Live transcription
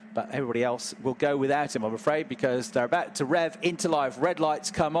But everybody else will go without him, I'm afraid, because they're about to rev into life. Red lights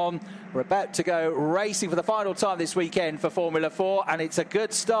come on. We're about to go racing for the final time this weekend for Formula 4, and it's a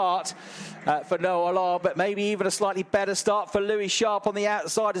good start for Noah Lyle, but maybe even a slightly better start for Louis Sharp on the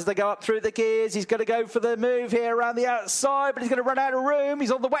outside as they go up through the gears. He's going to go for the move here around the outside, but he's going to run out of room.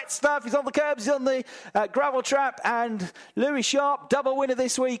 He's on the wet stuff, he's on the curbs, he's on the gravel trap, and Louis Sharp, double winner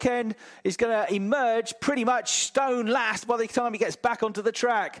this weekend, is going to emerge pretty much stone last by the time he gets back onto the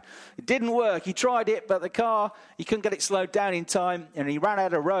track. It didn't work. He tried it, but the car, he couldn't get it slowed down in time, and he ran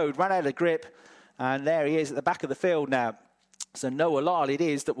out of road, ran out of grip, and there he is at the back of the field now. So Noah Lyle it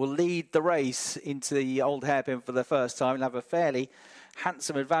is that will lead the race into the old hairpin for the first time and have a fairly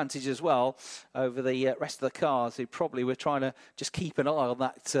handsome advantage as well over the rest of the cars, who probably were trying to just keep an eye on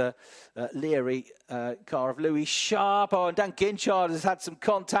that leery car of Louis Sharp. Oh, and Dan Ginchard has had some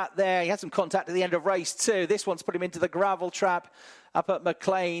contact there. He had some contact at the end of race 2. This one's put him into the gravel trap up at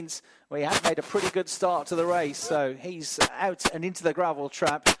McLean's, where he had made a pretty good start to the race. So he's out and into the gravel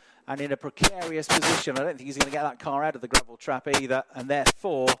trap and in a precarious position. I don't think he's going to get that car out of the gravel trap either. And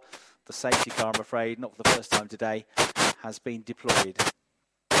therefore, the safety car, I'm afraid, not for the first time today, has been deployed.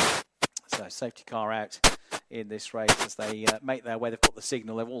 So safety car out in this race as they make their way. They've got the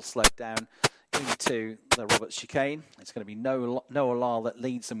signal. They've all slowed down into the Roberts chicane. It's going to be Noah Lyle that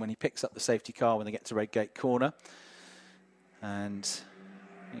leads them when he picks up the safety car when they get to Redgate Corner. And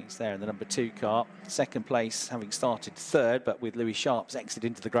he's there in the number 2 car. Second place, having started third, but with Louis Sharp's exit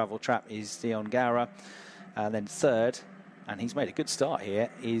into the gravel trap, is Dion Gara. And then third, and he's made a good start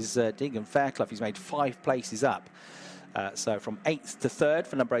here, is Deegan Fairclough. He's made 5 places up. So from 8th to 3rd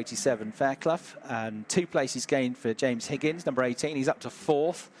for number 87, Fairclough. And 2 places gained for James Higgins, number 18. He's up to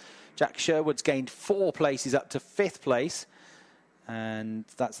 4th. Jack Sherwood's gained 4 places up to 5th place. And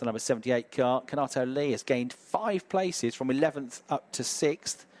that's the number 78 car. Kanato Lee has gained 5 places from 11th up to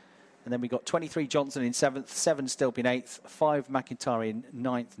 6th. And then we've got 23 Johnson in 7th, 7 Stilp in 8th, 5 McIntyre in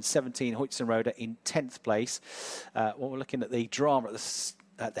 9th, and 17 Huitzenroder in 10th place. We're looking at the drama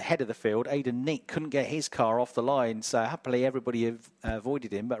at the head of the field. Aidan Neat couldn't get his car off the line, so happily everybody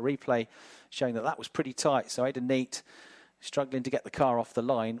avoided him. But replay showing that was pretty tight. So Aidan Neat struggling to get the car off the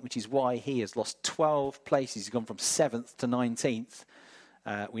line, which is why he has lost 12 places. He's gone from 7th to 19th.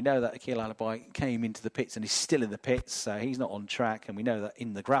 We know that Akil Alabai came into the pits and is still in the pits, so he's not on track. And we know that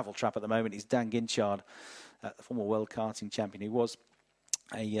in the gravel trap at the moment is Dan Ginchard, the former world karting champion, who was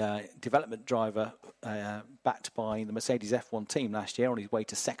a development driver backed by the Mercedes F1 team last year on his way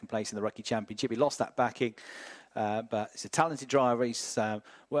to 2nd place in the Rookie Championship. He lost that backing, but he's a talented driver. He's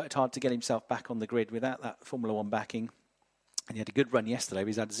worked hard to get himself back on the grid without that Formula 1 backing. And he had a good run yesterday, but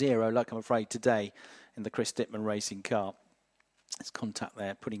he's had 0 luck, I'm afraid, today in the Chris Dittman racing car. There's contact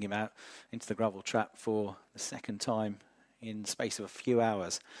there, putting him out into the gravel trap for the 2nd time in the space of a few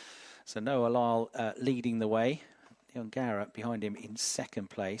hours. So Noah Lyle leading the way. Dion Gara behind him in 2nd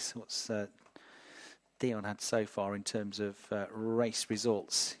place. What's Dion had so far in terms of race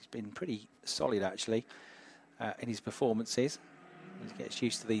results? He's been pretty solid, actually, in his performances. He gets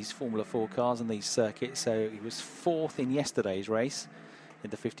used to these Formula 4 cars and these circuits. So he was 4th in yesterday's race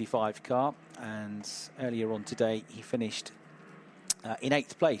in the 55 car. And earlier on today, he finished in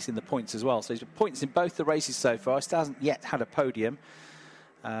 8th place in the points as well. So he's got points in both the races so far. He still hasn't yet had a podium.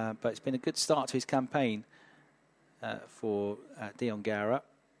 But it's been a good start to his campaign for Dion Gara.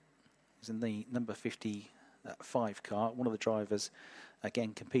 He's in the number 55 car. One of the drivers,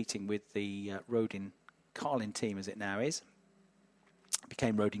 again, competing with the Rodin Carlin team as it now is.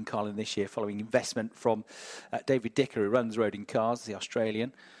 Became Rodin Carlin this year following investment from David Dicker, who runs Rodin Cars, the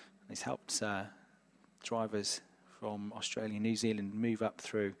Australian. He's helped drivers from Australia and New Zealand move up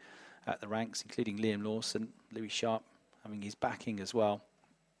through the ranks, including Liam Lawson, Louis Sharp having his backing as well.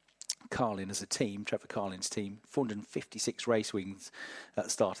 Carlin as a team, Trevor Carlin's team, 456 race wins at the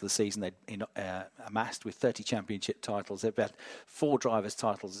start of the season. They'd amassed with 30 championship titles. They've had 4 drivers'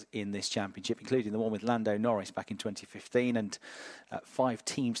 titles in this championship, including the one with Lando Norris back in 2015, and 5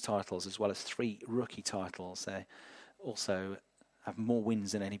 teams' titles, as well as 3 rookie titles. They also have more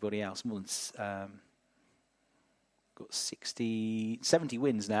wins than anybody else, more than got 70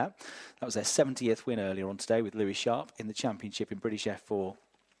 wins now. That was their 70th win earlier on today with Louis Sharp in the championship in British F4.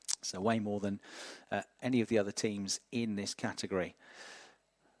 So way more than any of the other teams in this category.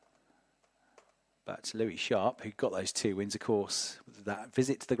 But Louis Sharp, who got those 2 wins, of course, with that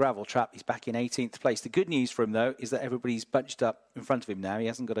visit to the gravel trap, he's back in 18th place. The good news for him, though, is that everybody's bunched up in front of him now. He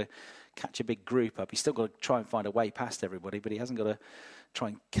hasn't got to catch a big group up. He's still got to try and find a way past everybody, but he hasn't got to try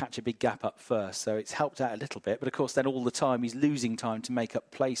and catch a big gap up first. So it's helped out a little bit. But, of course, then all the time he's losing time to make up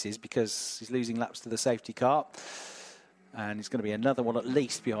places because he's losing laps to the safety car. And it's going to be another one at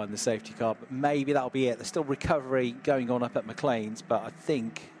least behind the safety car, but maybe that'll be it. There's still recovery going on up at McLean's, but I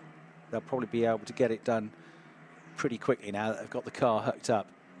think they'll probably be able to get it done pretty quickly now that they've got the car hooked up.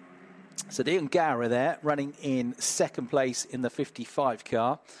 So Dion Gara there, running in second place in the 55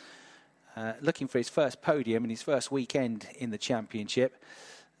 car, looking for his first podium in his first weekend in the championship.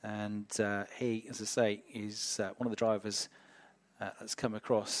 And he, as I say, is one of the drivers that's come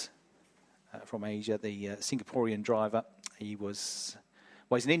across from Asia, the Singaporean driver. He's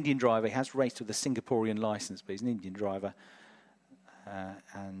an Indian driver. He has raced with a Singaporean license, but he's an Indian driver.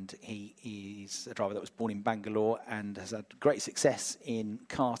 And he is a driver that was born in Bangalore and has had great success in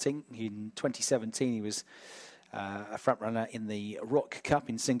karting. In 2017, he was a front runner in the Rock Cup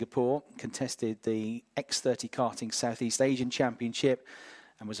in Singapore, contested the X30 Karting Southeast Asian Championship,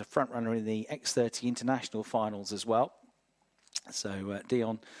 and was a front runner in the X30 International Finals as well. So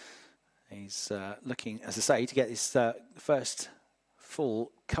Dion is looking, as I say, to get his first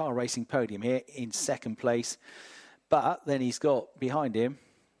full car racing podium here in second place. But then he's got behind him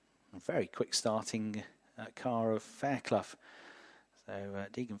a very quick starting car of Fairclough. So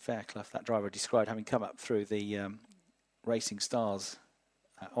Deegan Fairclough, that driver described having come up through the Racing Stars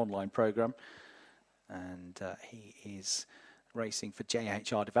online programme. And he is racing for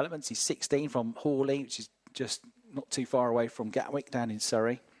JHR Developments. He's 16 from Hawley, which is just not too far away from Gatwick down in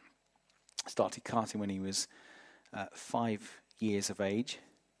Surrey. Started karting when he was 5 years of age.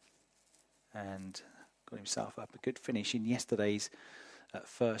 And got himself up a good finish in yesterday's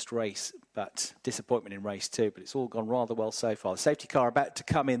first race, but disappointment in race 2. But it's all gone rather well so far. The safety car about to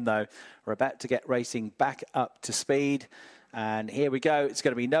come in, though. We're about to get racing back up to speed. And here we go. It's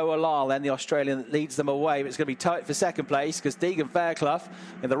going to be Noah Lyle, then the Australian, that leads them away. But it's going to be tight for second place because Deegan Fairclough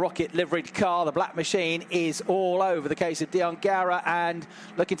in the rocket liveried car, the black machine, is all over the case of Dion Gara. And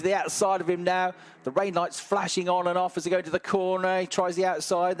looking to the outside of him now, the rain lights flashing on and off as they go to the corner. He tries the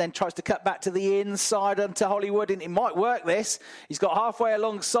outside, then tries to cut back to the inside onto Hollywood. And it might work this. He's got halfway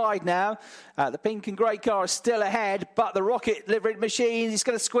alongside now. The pink and grey car is still ahead, but the rocket liveried machine is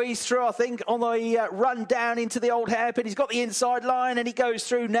going to squeeze through, I think, on the run down into the old hairpin. He's got the inside line and he goes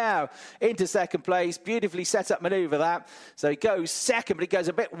through now into second place. Beautifully set up manoeuvre that. So he goes second, but he goes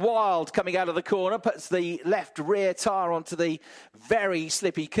a bit wild coming out of the corner, puts the left rear tyre onto the very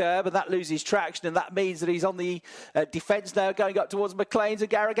slippy curb, and that loses traction, and that means that he's on the defence now going up towards McLean's, and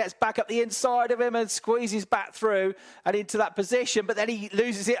Gara gets back up the inside of him and squeezes back through and into that position, but then he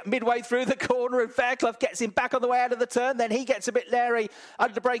loses it midway through the corner, and Fairclough gets him back on the way out of the turn. Then he gets a bit leery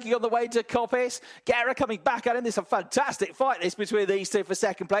under braking on the way to Coppice. Gara coming back at him. There's a fantastic fight this between these two for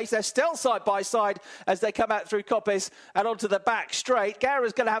second place. They're still side by side as they come out through Coppice and onto the back straight.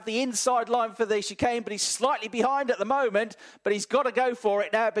 Gara's going to have the inside line for the chicane, but he's slightly behind at the moment, but he's got to go for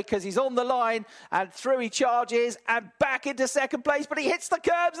it now because he's on the line, and through he charges and back into second place, but he hits the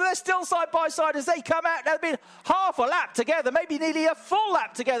curbs and they're still side by side as they come out. Now they've been half a lap together, maybe nearly a full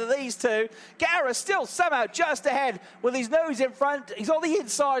lap together, these two. Gara still somehow just ahead with his nose in front. He's on the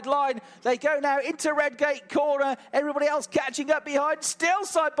inside line. They go now into Redgate corner. Everybody else catching up behind, still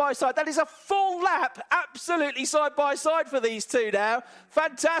side by side. That is a full lap, absolutely side by side for these two now.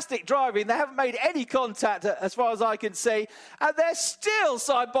 Fantastic driving. They haven't made any contact as far as I can see, and they're still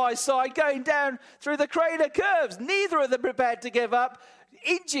side by side going down through the Craner curves. Neither of them prepared to give up.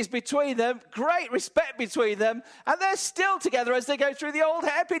 Inches between them, great respect between them, and they're still together as they go through the old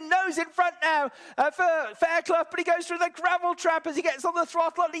hairpin. Nose in front now for Fairclough, but he goes through the gravel trap as he gets on the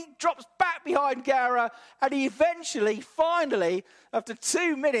throttle and he drops back behind Gara, and he eventually, finally, after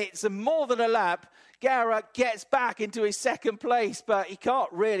 2 minutes and more than a lap, Gara gets back into his second place, but he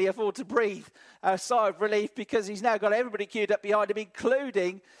can't really afford to breathe a sigh of relief because he's now got everybody queued up behind him,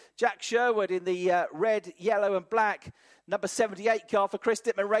 including Jack Sherwood in the red, yellow and black number 78 car for Chris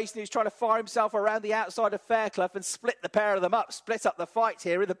Dittman Racing, who's trying to fire himself around the outside of Fairclough and split the pair of them up, split up the fight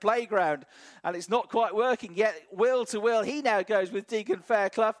here in the playground. And it's not quite working yet. Wheel to wheel, he now goes with Deegan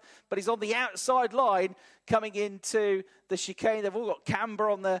Fairclough, but he's on the outside line coming into the chicane. They've all got camber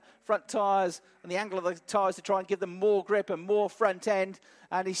on the front tyres and the angle of the tyres to try and give them more grip and more front end.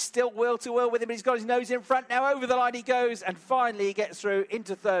 And he's still wheel to wheel with him, but he's got his nose in front now. Over the line he goes, and finally he gets through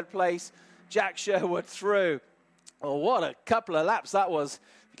into third place. Jack Sherwood through. Oh, what a couple of laps that was.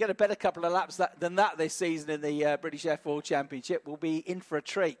 If you get a better couple of laps than that this season in the British F1 Championship, we'll be in for a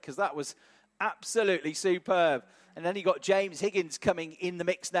treat because that was absolutely superb. And then you got James Higgins coming in the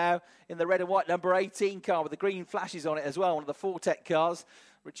mix now in the red and white number 18 car with the green flashes on it as well, one of the Fortec cars.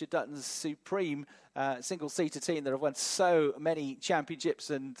 Richard Dutton's supreme single-seater team that have won so many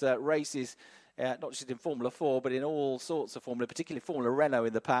championships and races not just in Formula 4, but in all sorts of Formula, particularly Formula Renault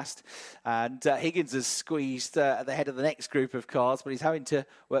in the past. And Higgins has squeezed at the head of the next group of cars, but he's having to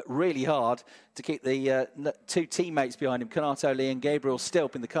work really hard to keep the two teammates behind him, Kanato Lee and Gabriel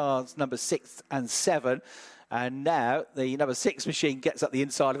Stilp, in the cars number 6 and 7. And now the number 6 machine gets up the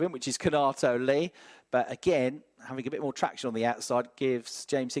inside of him, which is Kanato Lee. But again, having a bit more traction on the outside gives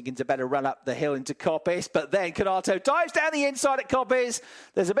James Higgins a better run up the hill into Coppice. But then Kanato dives down the inside at Coppice.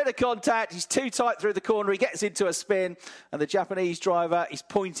 There's a bit of contact. He's too tight through the corner. He gets into a spin. And the Japanese driver is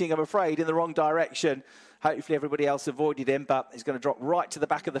pointing, I'm afraid, in the wrong direction. Hopefully everybody else avoided him, but he's going to drop right to the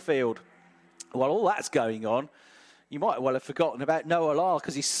back of the field. While all that's going on, you might well have forgotten about Noah Lyle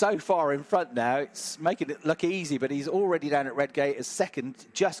because he's so far in front now. It's making it look easy, but he's already down at Redgate as second,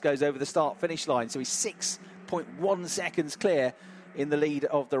 just goes over the start-finish line. So he's 6.1 seconds clear in the lead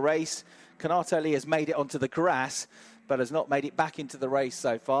of the race. Kanato Lee has made it onto the grass, but has not made it back into the race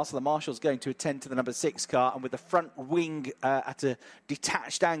so far. So the marshal's going to attend to the number 6 car, and with the front wing at a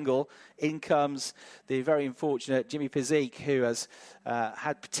detached angle, in comes the very unfortunate Jimmy Pizik, who has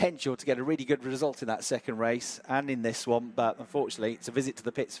had potential to get a really good result in that second race and in this one, but unfortunately it's a visit to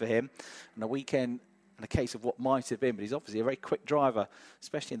the pits for him and a weekend and a case of what might have been. But he's obviously a very quick driver,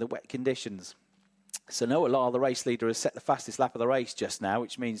 especially in the wet conditions. So Noah Lyle, the race leader, has set the fastest lap of the race just now,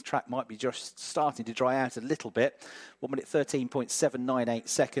 which means track might be just starting to dry out a little bit. 1 minute 13.798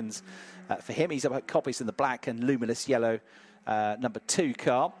 seconds for him. He's up at Coppice in the black and luminous yellow number 2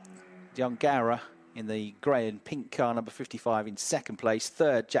 car. Young Gara in the grey and pink car, number 55, in second place.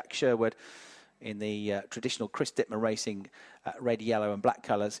 Third, Jack Sherwood in the traditional Chris Dittmer Racing red, yellow and black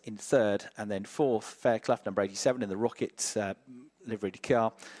colours in third. And then fourth, Fairclough, number 87, in the Rocket liveried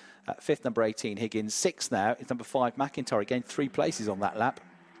car. Fifth, number 18, Higgins. Sixth now is number 5, McIntyre. Again, 3 places on that lap.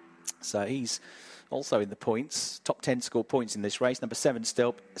 So he's also in the points. Top 10 scored points in this race. Number 7,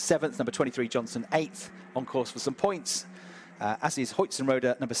 Stilp. 7th, number 23, Johnson. 8th, on course for some points. As is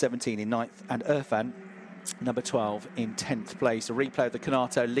Hoytson-Roda, number 17, in 9th. And Irfan, number 12, in 10th place. A replay of the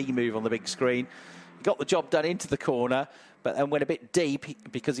Kanato Lee move on the big screen. He got the job done into the corner, but then went a bit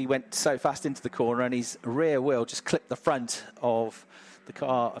deep because he went so fast into the corner, and his rear wheel just clipped the front of the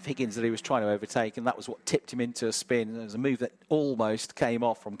car of Higgins that he was trying to overtake, and that was what tipped him into a spin. It was a move that almost came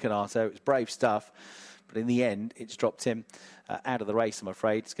off from Kanato. It was brave stuff, but in the end, it's dropped him out of the race, I'm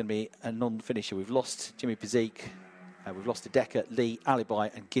afraid. It's going to be a non-finisher. We've lost Jimmy Pizik, we've lost Adeka, Lee, Alibi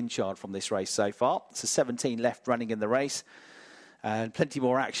and Ginchard from this race so far. So 17 left running in the race, and plenty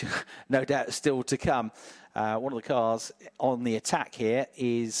more action, no doubt, still to come. One of the cars on the attack here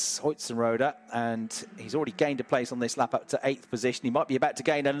is Hoytson-Roda, and he's already gained a place on this lap up to 8th position. He might be about to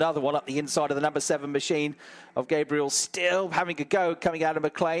gain another one up the inside of the number 7 machine of Gabriel, still having a go coming out of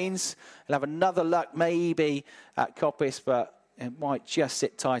McLean's. He'll have another luck maybe at Coppice, but it might just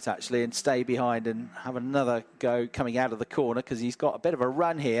sit tight actually and stay behind and have another go coming out of the corner because he's got a bit of a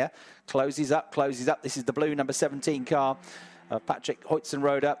run here. Closes up. This is the blue number 17 car of Patrick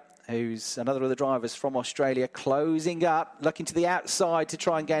Hoytson-Roda, who's another of the drivers from Australia, closing up, looking to the outside to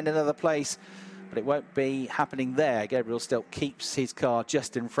try and gain another place. But it won't be happening there. Gabriel still keeps his car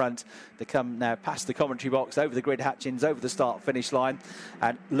just in front. They come now past the commentary box, over the grid hatchings, over the start-finish line.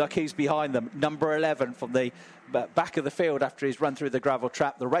 And look who's behind them. Number 11 from the back of the field after his run through the gravel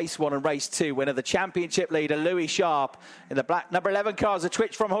trap. The race 1 and race 2 winner, the championship leader, Louis Sharp, in the black number 11 car. Is a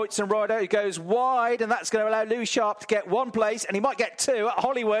twitch from Hoytson-Roda, who goes wide, and that's going to allow Louis Sharp to get 1 place, and he might get 2 at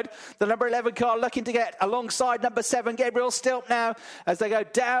Hollywood. The number 11 car looking to get alongside number 7, Gabriel Stilp now, as they go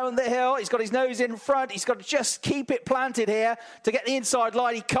down the hill. He's got his nose in front. He's got to just keep it planted here to get the inside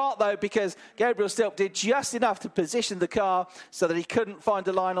line. He can't, though, because Gabriel Stilp did just enough to position the car so that he couldn't find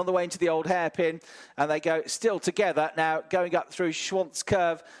a line on the way into the old hairpin, and they go still together now, going up through Schwantz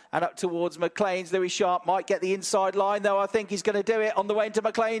Curve and up towards McLean's. Louis Sharp might get the inside line, though. I think he's going to do it on the way into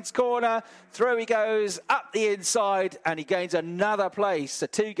McLean's corner. Through he goes, up the inside, and he gains another place. So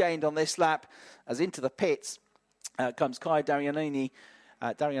 2 gained on this lap. As into the pits comes Kai Darianani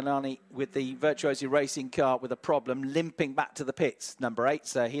with the Virtuosi Racing car with a problem, limping back to the pits, number 8.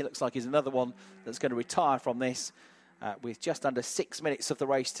 So he looks like he's another one that's going to retire from this with just under 6 minutes of the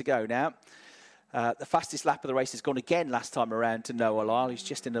race to go now. The fastest lap of the race has gone again last time around to Noah Lyle. He's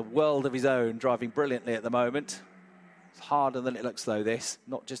just in a world of his own, driving brilliantly at the moment. It's harder than it looks, though, this.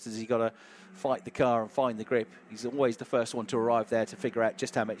 Not just as he's got to fight the car and find the grip. He's always the first one to arrive there to figure out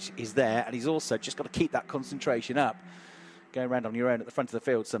just how much is there. And he's also just got to keep that concentration up. Going around on your own at the front of the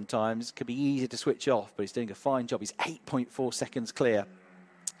field sometimes can be easy to switch off, but he's doing a fine job. He's 8.4 seconds clear.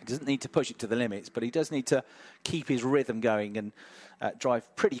 He doesn't need to push it to the limits, but he does need to keep his rhythm going and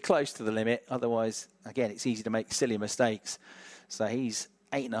drive pretty close to the limit. Otherwise, again, it's easy to make silly mistakes. So he's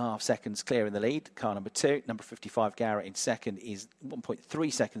 8.5 seconds clear in the lead. Car number 2, number 55 Garrett in second, is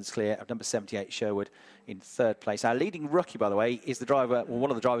 1.3 seconds clear of number 78 Sherwood in third place. Our leading rookie, by the way, is the driver, well,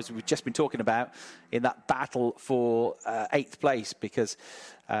 one of the drivers we've just been talking about in that battle for 8th place, because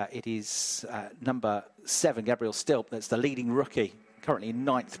it is number 7 Gabriel Stilp that's the leading rookie, currently in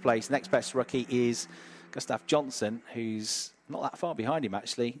 9th place. Next best rookie is Gustav Johnson, who's not that far behind him,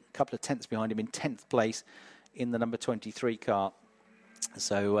 actually, a couple of tenths behind him in 10th place in the number 23 car.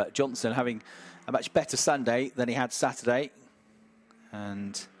 So Johnson having a much better Sunday than he had Saturday,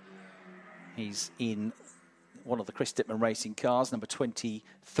 and he's in one of the Chris Dittman racing cars, number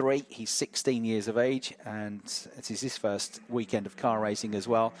 23. He's 16 years of age, and it is his first weekend of car racing as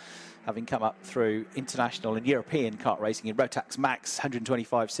well, having come up through international and European kart racing in Rotax Max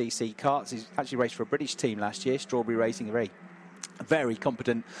 125cc karts. He's actually raced for a British team last year, Strawberry Racing, a very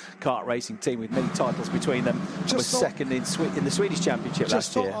competent kart racing team with many titles between them. Was second in the Swedish Championship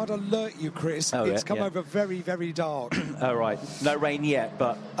last year. Just thought I'd alert you, Chris. It's come over very, very dark. Oh, right. No rain yet,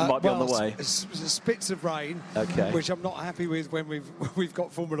 but might be on the way. Spits of rain, which I'm not happy with when we've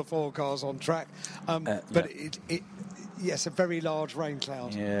got Formula 4 cars on track. But yes, a very large rain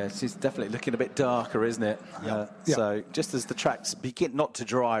cloud. Yeah, it's definitely looking a bit darker, isn't it? So just as the tracks begin not to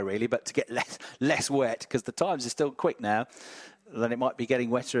dry, really, but to get less wet, because the times are still quick now, then it might be getting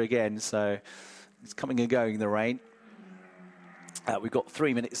wetter again. So it's coming and going, the rain. We've got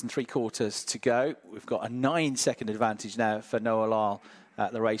 3 minutes and 3/4 to go. We've got a 9-second advantage now for Noah Lyle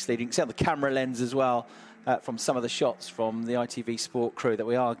at the race lead. You can see on the camera lens as well from some of the shots from the ITV Sport crew that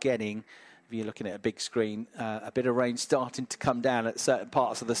we are getting. If you're looking at a big screen, a bit of rain starting to come down at certain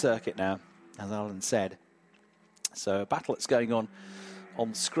parts of the circuit now, as Alan said. So a battle that's going on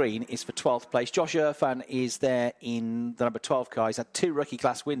screen is for 12th place. Josh Irfan is there in the number 12 car. He's had 2 rookie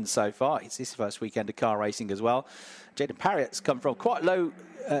class wins so far. It's his first weekend of car racing as well. Jaden Parriott's come from quite low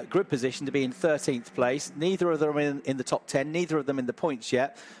grid position to be in 13th place. Neither of them in the top 10, neither of them in the points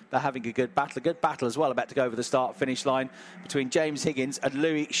yet, but having a good battle as well, about to go over the start-finish line between James Higgins and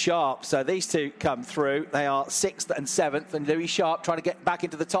Louis Sharp. So these two come through. They are 6th and 7th, and Louis Sharp trying to get back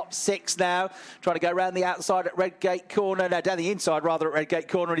into the top 6 now, trying to go around the outside at Redgate Corner, no, down the inside rather at Redgate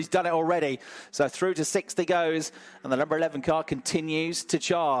Corner, and he's done it already. So through to 6th he goes, and the number 11 car continues to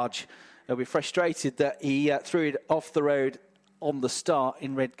charge. He'll be frustrated that he threw it off the road on the start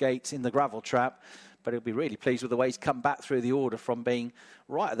in Redgate in the gravel trap, but he'll be really pleased with the way he's come back through the order from being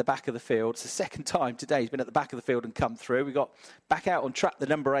right at the back of the field. It's the second time today he's been at the back of the field and come through. We got back out on track the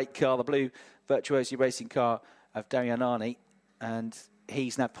number 8 car, the blue Virtuosi racing car of Darianani, and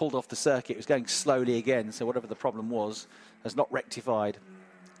he's now pulled off the circuit. It was going slowly again, so whatever the problem was has not rectified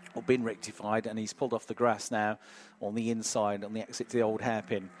or been rectified, and he's pulled off the grass now on the inside on the exit to the old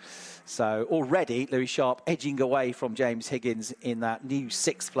hairpin. So already Louis Sharp edging away from James Higgins in that new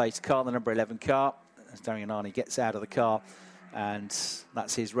 6th place car, the number 11 car, as Darianani gets out of the car, and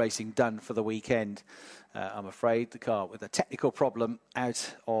that's his racing done for the weekend. I'm afraid the car with a technical problem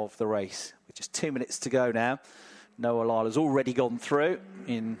out of the race. With just 2 minutes to go now, Noah Lyle has already gone through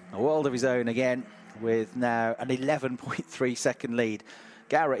in a world of his own again, with now an 11.3 second lead.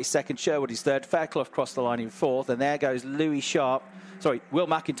 Garrett is second, Sherwood is third, Fairclough crossed the line in 4th, and there goes Will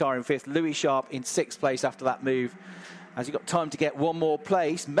McIntyre in 5th, Louis Sharp in 6th place after that move. Has he got time to get one more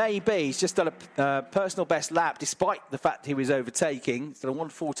place? Maybe. He's just done a personal best lap, despite the fact he was overtaking. He's done a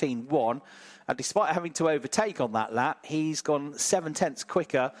 1:14.1, and despite having to overtake on that lap, he's gone 7 tenths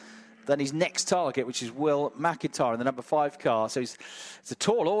quicker than his next target, which is Will McIntyre in the number 5 car. So it's a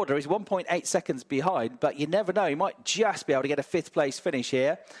tall order. He's 1.8 seconds behind, but you never know. He might just be able to get a 5th place finish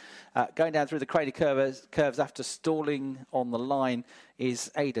here. Going down through the crater curves after stalling on the line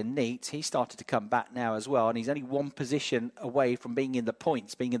is Aidan Neat. He started to come back now as well, and he's only 1 position away from being in the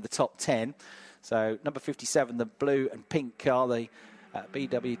points, being in the top 10. So number 57, the blue and pink car, the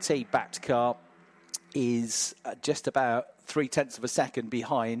BWT-backed car, is just about 3 tenths of a second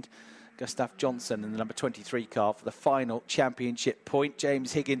behind Gustav Johnson in the number 23 car for the final championship point.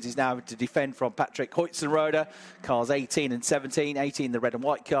 James Higgins is now to defend from Patrick Hoytzenroder. Cars 18 and 17. 18 the red and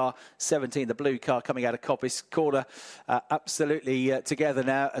white car, 17 the blue car coming out of Coppice Corner. Absolutely together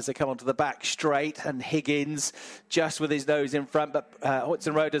now as they come onto the back straight. And Higgins just with his nose in front, but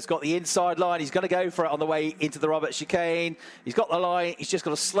Hoytzenroder's got the inside line. He's going to go for it on the way into the Robert chicane. He's got the line. He's just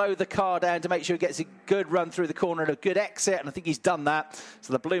got to slow the car down to make sure he gets a good run through the corner and a good exit. And I think he's done that.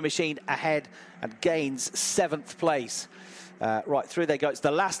 So the blue machine ahead and gains 7th place. Right, through they go. It's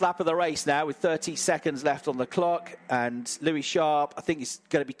the last lap of the race now with 30 seconds left on the clock. And Louis Sharp, I think it's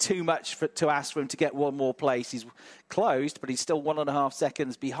going to be too much to ask for him to get one more place. He's closed, but he's still 1.5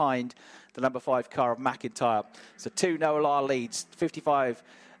 seconds behind the number 5 car of McIntyre. So 2 Noah Lyle leads, 55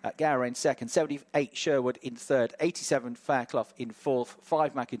 Gower in second, 78 Sherwood in third, 87 Fairclough in fourth,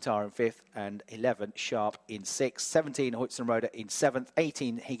 5 McIntyre in fifth, and 11 Sharp in sixth, 17 Hoytson Roda in seventh,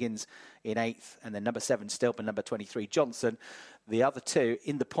 18 Higgins in eighth, and then number 7 Stilp, number 23 Johnson. The other 2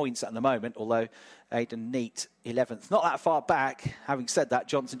 in the points at the moment, although Aidan Neat 11th. Not that far back. Having said that,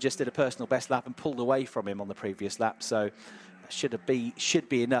 Johnson just did a personal best lap and pulled away from him on the previous lap, so should be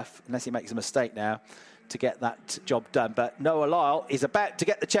enough, unless he makes a mistake now, to get that job done. But Noah Lyle is about to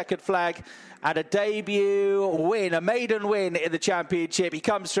get the checkered flag and a debut win, a maiden win in the championship. He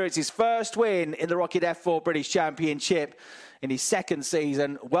comes through. It's his first win in the Rocket F4 British Championship in his second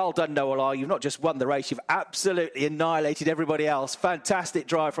season. Well done, Noah Lyle. You've not just won the race, you've absolutely annihilated everybody else. Fantastic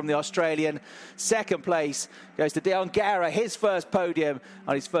drive from the Australian. Second place goes to Dion Guerra, his first podium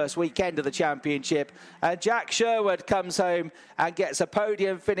on his first weekend of the championship. And Jack Sherwood comes home and gets a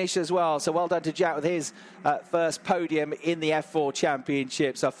podium finish as well. So well done to Jack with his first podium in the F4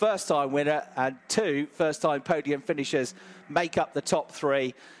 championship. So first-time winner and 2 first-time podium finishers make up the top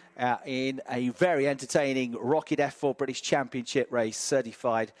 3. In a very entertaining Rocket F4 British Championship race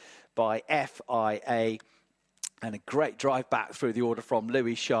certified by FIA. And a great drive back through the order from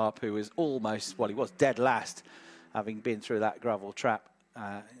Louis Sharp, who was he was dead last, having been through that gravel trap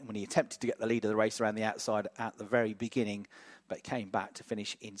when he attempted to get the lead of the race around the outside at the very beginning, but came back to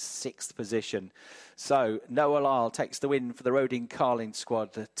finish in 6th position. So Noah Lyle takes the win for the Roding Carlin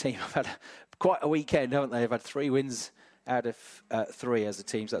squad. The team have had quite a weekend, haven't they? They've had 3 wins out of 3 as a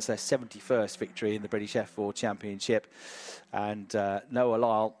team. So that's their 71st victory in the British F4 Championship. And Noah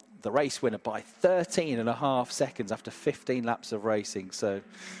Lyle, the race winner by 13.5 seconds after 15 laps of racing. So it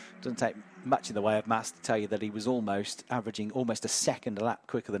doesn't take much in the way of maths to tell you that he was averaging almost a second a lap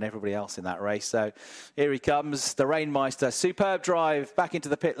quicker than everybody else in that race. So here he comes, the Rainmeister. Superb drive back into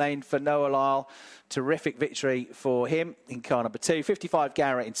the pit lane for Noah Lyle. Terrific victory for him in car number 2. 55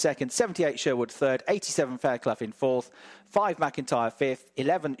 Garrett in second, 78 Sherwood third, 87 Fairclough in fourth, 5 McIntyre fifth,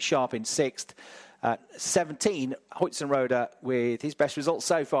 11 Sharp in sixth, 17 Hoytson Roda with his best results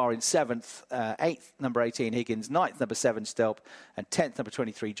so far in 7th, 8th number 18 Higgins, 9th number 7 Stelp, and 10th number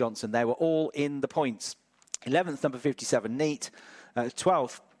 23 Johnson. They were all in the points. 11th number 57 Neat,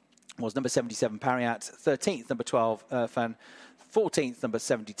 12th was number 77 Pariat, 13th number 12 Irfan, 14th number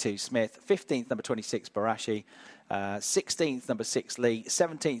 72 Smith, 15th number 26 Barashi, 16th number 6 Lee,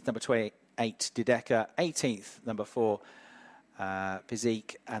 17th number 28 Dideka, 18th number 4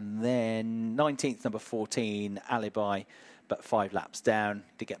 Pizik, and then 19th number 14 Alibi, but 5 laps down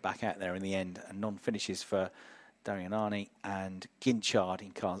to get back out there in the end. And non-finishes for Darianani and Ginchard in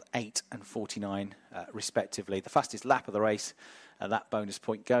cars 8 and 49 respectively. The fastest lap of the race, that bonus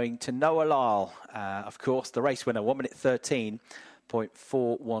point going to Noah Lyle. Of course, the race winner, 1 minute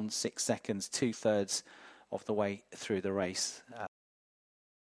 13.416 seconds, 2/3 of the way through the race.